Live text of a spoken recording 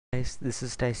Guys, this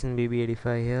is Tyson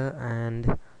BB85 here,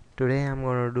 and today I'm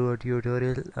gonna do a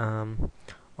tutorial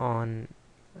on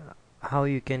how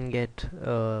you can get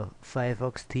a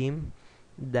Firefox theme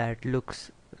that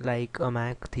looks like a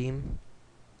Mac theme,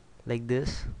 like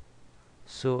this.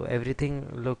 So everything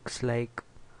looks like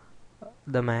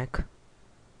the Mac.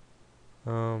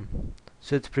 So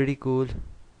it's pretty cool.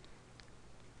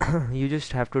 You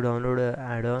just have to download an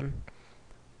add-on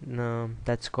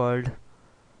that's called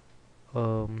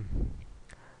um,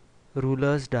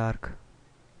 Rulers Dark.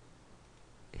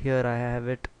 Here I have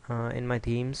it in my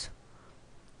themes,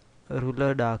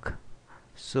 Ruler Dark.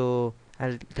 So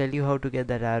I'll tell you how to get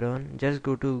that add-on. Just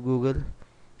go to Google,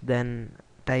 then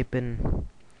type in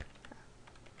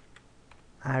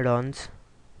add-ons.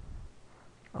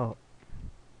 Oh,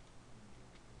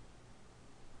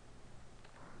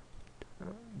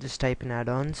 just type in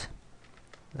add-ons.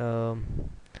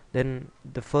 Then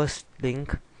the first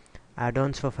link,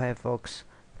 add-ons for Firefox.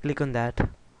 Click on that.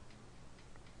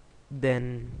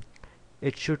 Then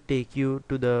it should take you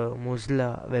to the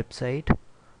Mozilla website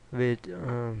with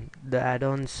the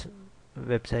add-ons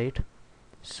website.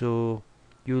 So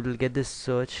you'll get this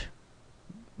search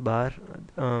bar.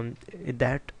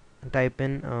 That type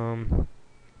in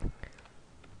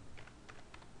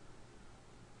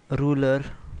ruler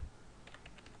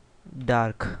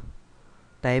dark.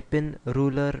 Type in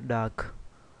ruler dark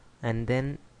and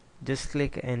then just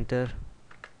click enter,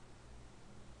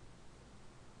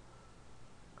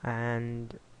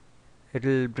 and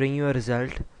it'll bring you a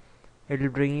result. It'll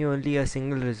bring you only a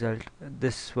single result,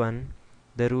 this one,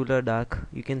 the ruler dark.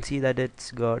 You can see that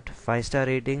it's got 5-star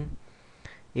rating,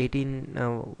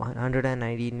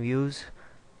 119 views,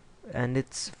 and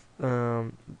its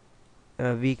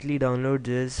weekly downloads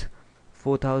is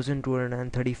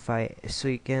 4235. So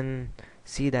you can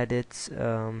see that it's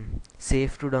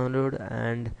safe to download,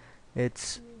 and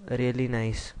it's really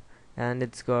nice, and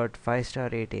it's got 5-star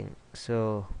rating.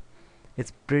 So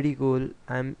it's pretty cool.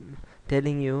 I'm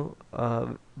telling you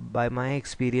by my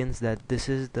experience that this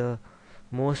is the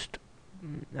most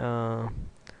uh,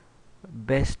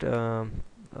 best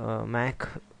Mac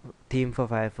theme for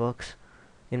Firefox,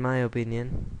 in my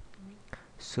opinion.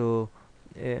 So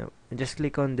just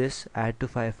click on this, add to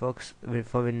Firefox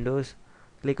for Windows.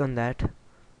 Click on that,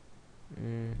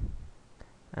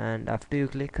 and after you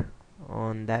click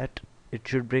on that, it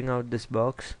should bring out this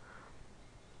box.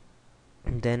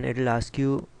 Then it'll ask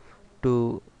you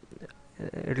to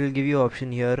it'll give you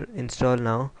option here, install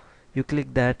now. You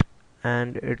click that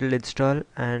and it'll install,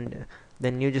 and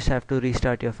then you just have to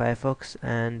restart your Firefox.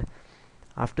 And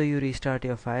after you restart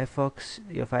your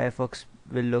Firefox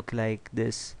will look like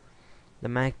this, the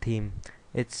Mac theme.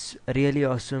 It's really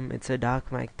awesome. It's a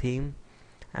dark Mac theme,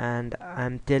 and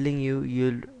I'm telling you,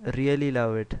 you'll really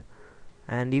love it.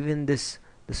 And even the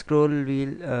scroll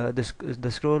wheel,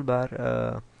 the scroll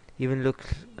bar even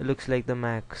looks like the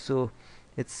Mac. So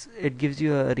it gives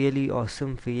you a really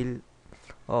awesome feel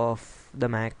of the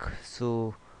Mac.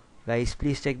 So guys,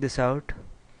 please check this out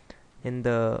in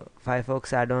the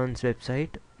Firefox add-ons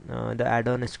website. The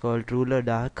add-on is called Ruler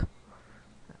Dark.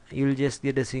 You'll just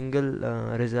get a single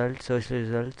search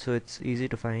result, so it's easy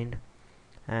to find.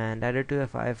 And add it to your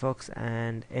Firefox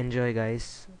and enjoy,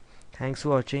 guys. Thanks for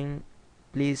watching.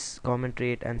 Please comment,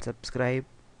 rate and subscribe.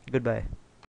 Goodbye.